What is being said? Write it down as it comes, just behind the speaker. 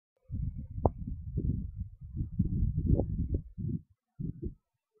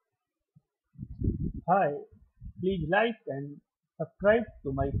Hi, please like and subscribe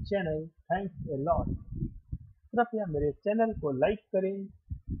to my channel. Thanks a lot. कृपया मेरे channel को like करें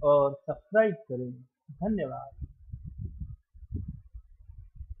और सब्सक्राइब करें। धन्यवाद।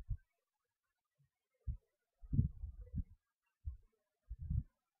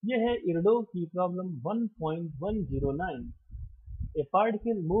 यह है इरडोव की problem 1.109। A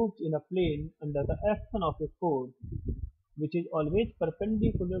particle moves in a plane under the action of a force which is always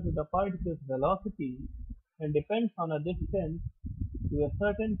perpendicular to the particle's velocity and depends on a distance to a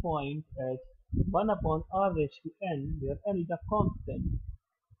certain point at 1 upon r raised to n, where n is a constant.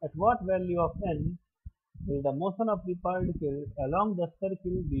 At what value of n will the motion of the particle along the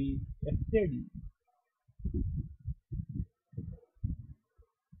circle be steady?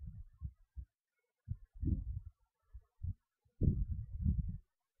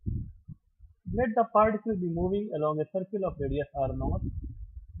 Let the particle be moving along a circle of radius r0.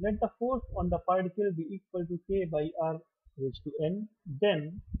 Let the force on the particle be equal to k by r raised to n. Then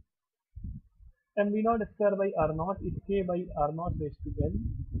mv0 square by r0 is k by r0 raised to n,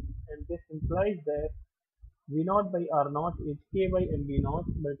 and this implies that v0 by r0 is k by mv0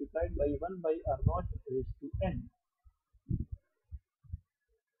 multiplied by 1 by r0 raised to n.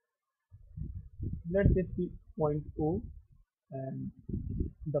 Let this be point O, and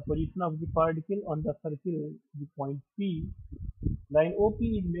the position of the particle on the circle the point P. Line OP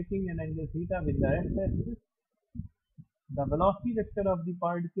is making an angle theta with the x-axis. The velocity vector of the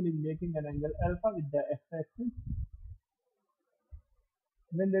particle is making an angle alpha with the x-axis.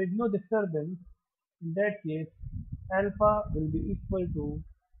 When there is no disturbance, in that case alpha will be equal to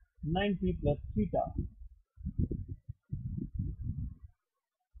 90 plus theta.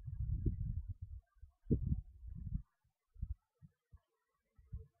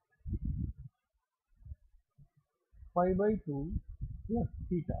 Pi by 2 plus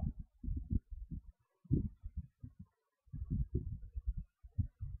theta.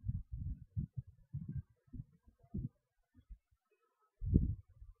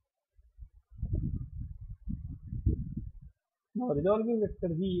 Now resolving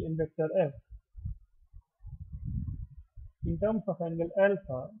vector v and vector f in terms of angle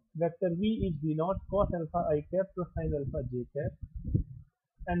alpha, vector v is v naught cos alpha I cap plus sin alpha j cap,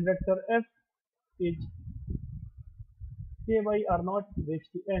 and vector f is k by r naught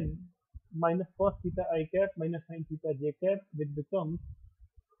raised to n minus cos theta I cap minus sin theta j cap, which becomes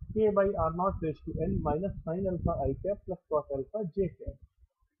k by r naught raised to n minus sin alpha I cap plus cos alpha j cap.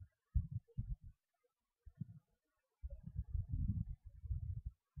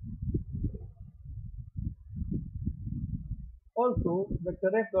 Also,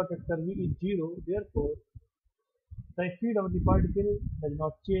 vector f dot vector v is 0, therefore the speed of the particle does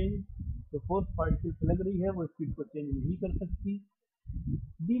not change. जो force particle से लग रही है वो speed को change नहीं कर सकती.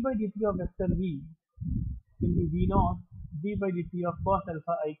 d by dt of vector v will be v naught d by dt of cos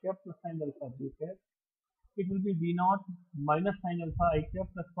alpha I cap plus sin alpha j cap. It will be v naught minus sin alpha I cap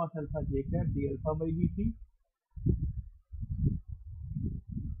plus cos alpha j cap d alpha by dt.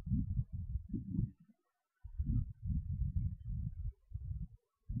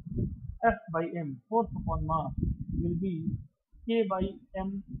 F by m, force upon mass, will be k by m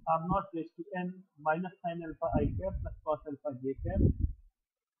r naught raised to n minus sin alpha I cap plus cos alpha j cap.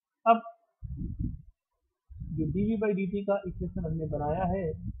 अब जो dv by dt का equation हमने बनाया है,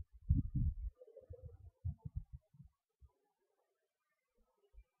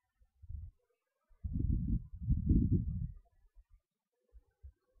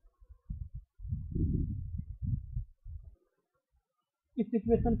 इस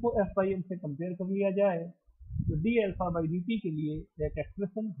equation को f by m से compare कर लिया जाए तो d अल्फा by dt के लिए एक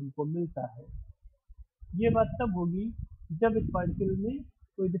एक्सप्रेशन हमको मिलता है. ये बात तब होगी जब इस पार्टिकल में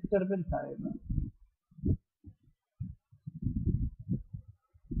कोई डिस्टर्बेंस आएगा.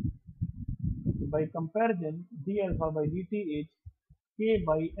 So by comparison, d alpha by dt is k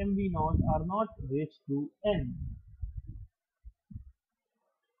by mv naught r naught raised to n.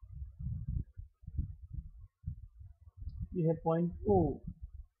 ये है पॉइंट O,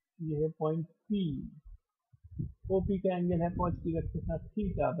 ये है पॉइंट P. OP का एंगल है पॉजिटिव एक्स के साथ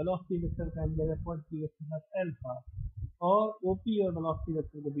थीटा, वेलोसिटी वेक्टर का एंगल है पॉजिटिव एक्स के साथ अल्फा, और OP और वेलोसिटी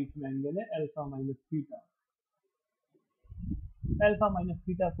वेक्टर के बीच में एंगल है alpha minus theta. Alpha minus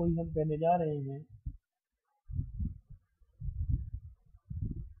theta को ही हम कहने जा रहे हैं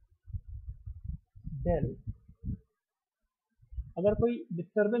डेल. अगर कोई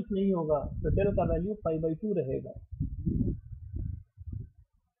डिस्टर्बेंस नहीं होगा तो डेल का वैल्यू पाई बाई 2 रहेगा.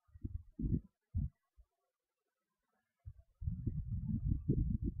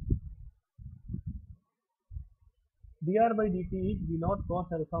 dr by dt is v naught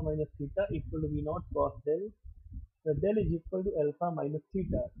cos alpha minus theta equal to v naught cos del. The del is equal to alpha minus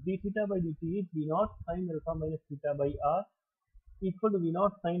theta. D theta by dt is v naught sin alpha minus theta by r equal to v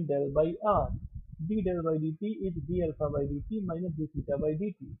naught sin del by r. D del by dt is d alpha by dt minus d theta by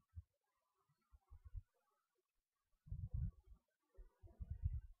dt.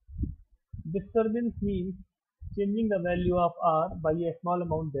 Disturbance means changing the value of r by a small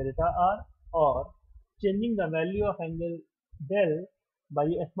amount delta r, or changing the value of angle del by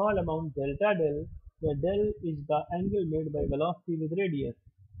a small amount delta del, where del is the angle made by velocity with radius.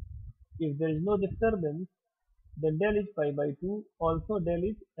 If there is no disturbance, then del is pi by 2, also del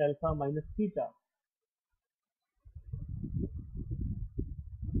is alpha minus theta.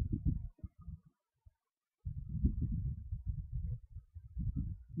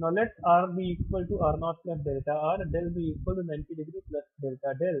 Now let r be equal to r naught plus delta r, del be equal to 90 degree plus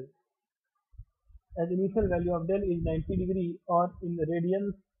delta del. As initial value of del is 90 degree, और in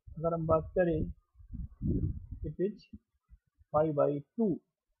radians अगर हम बात करें, it is pi by 2.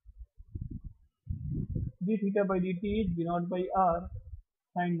 d theta by dt is v naught by r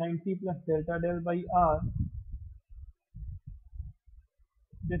sin 90 plus delta del by r.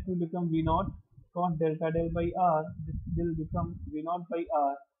 This will become v naught cos delta del by r. This will become v naught by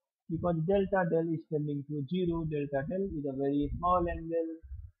r, because delta del is tending to 0. Delta del is a very small angle.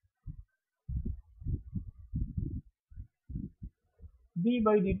 d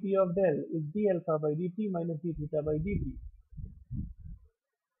by dt of del is d alpha by dt minus d theta by dt.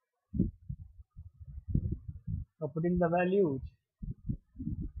 Now putting the values,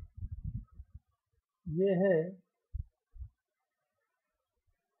 ये है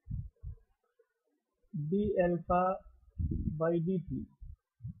d alpha by dt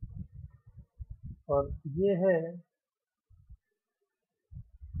और ये है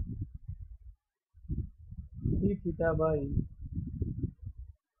d theta by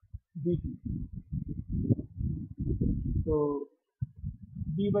dt. So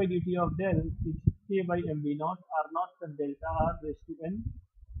d by dt of del is k by mv naught r naught plus delta r raised to n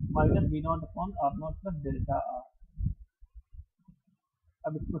minus v naught upon r naught plus delta r.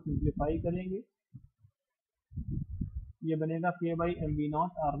 अब इसको simplify करेंगे, ये बनेगा k by mv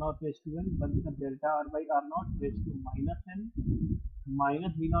naught r naught raised to n 1 plus delta r by r naught raised to minus n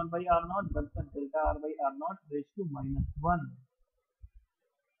minus v naught by r naught 1 plus delta r by r naught raised to minus 1.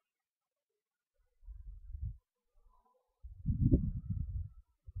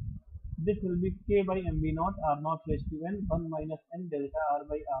 This will be k by mv naught r naught raised to n 1 minus n delta r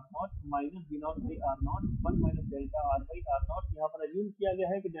by r naught minus v naught by r naught 1 minus delta r by r naught. यहाँ पर assume किया गया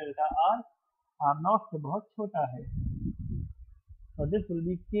है कि delta r naught से बहुत छोटा है. So this will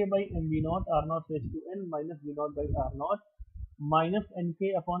be k by mv naught r naught raised to n minus v naught by r naught minus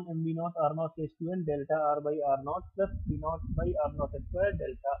nk upon mv naught r naught raised to n delta r by r naught plus v naught by r naught square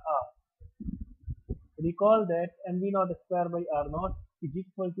delta r. Recall that mv naught square by r naught is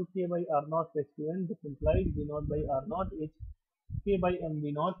equal to k by r naught raised to n. This implies v naught by r naught is k by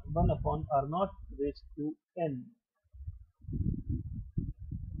mv naught 1 upon r naught raised to n.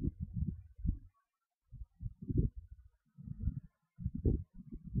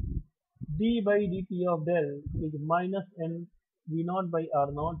 d by dt of del is minus n v naught by r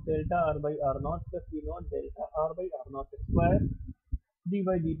naught delta r by r naught plus v naught delta r by r naught square. d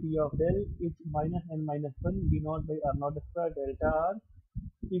by dt of del is minus n minus 1 v naught by r naught square delta r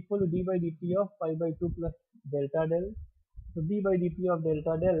equal to d by dt of pi by 2 plus delta del. So d by dt of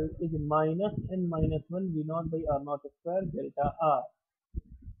delta del is minus n minus 1 v naught by r naught square delta r.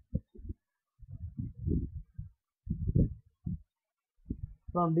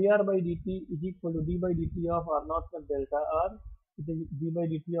 From dr by dt is equal to d by dt of r naught plus delta r. It is d by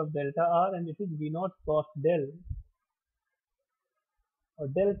dt of delta r and it is v naught cos del. और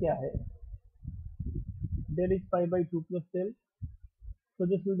del क्या है? Del is pi by 2 plus del. So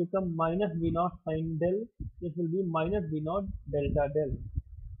this will become minus v naught sin del. This will be minus v naught delta del.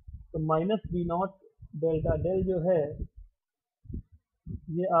 तो minus v naught delta del जो है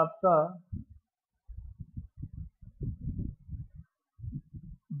ये आपका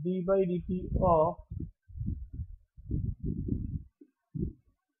d by dt of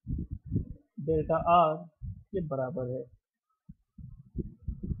delta r के बराबर है.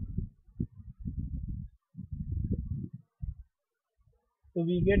 So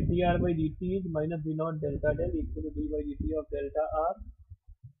we get dr by dt is minus v naught delta del equal to d by dt of delta r.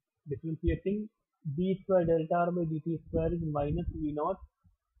 Differentiating d square delta r by dt square is minus v naught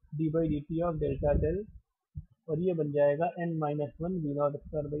d by dt of delta del और ये बन जाएगा n minus 1 v naught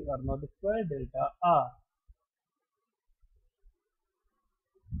square by r naught square delta r.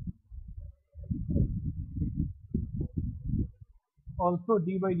 Also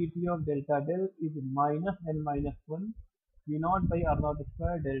d by dt of delta del is minus n minus 1 v naught by r naught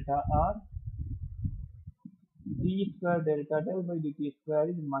square delta r. D square delta del by dt square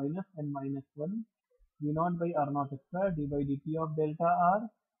is minus n minus 1 v naught by r naught square d by dt of delta r.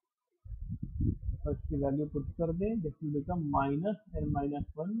 और इसकी value put कर दें, this will become minus n minus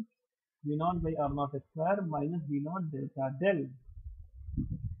 1 v naught by r naught square minus v naught delta del.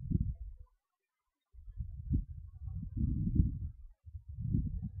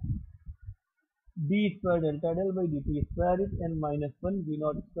 D square delta del by dt square is n minus 1 v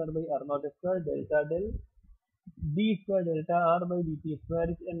naught square by r naught square delta del. D square delta r by dt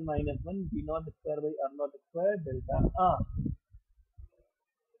square is n minus 1 v naught square by r naught square delta r.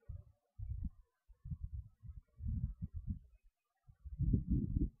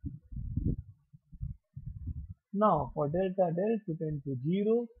 Now for delta del to tend to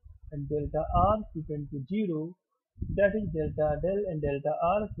 0 and delta r to tend to 0, that is delta del and delta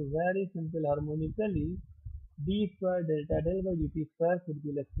r, so very simple harmonically d square delta del by dt square should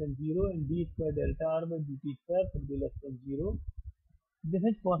be less than 0 and d square delta r by dt square should be less than 0. This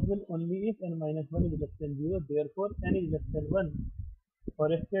is possible only if n minus 1 is less than 0, therefore n is less than 1 for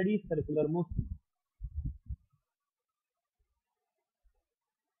a steady circular motion.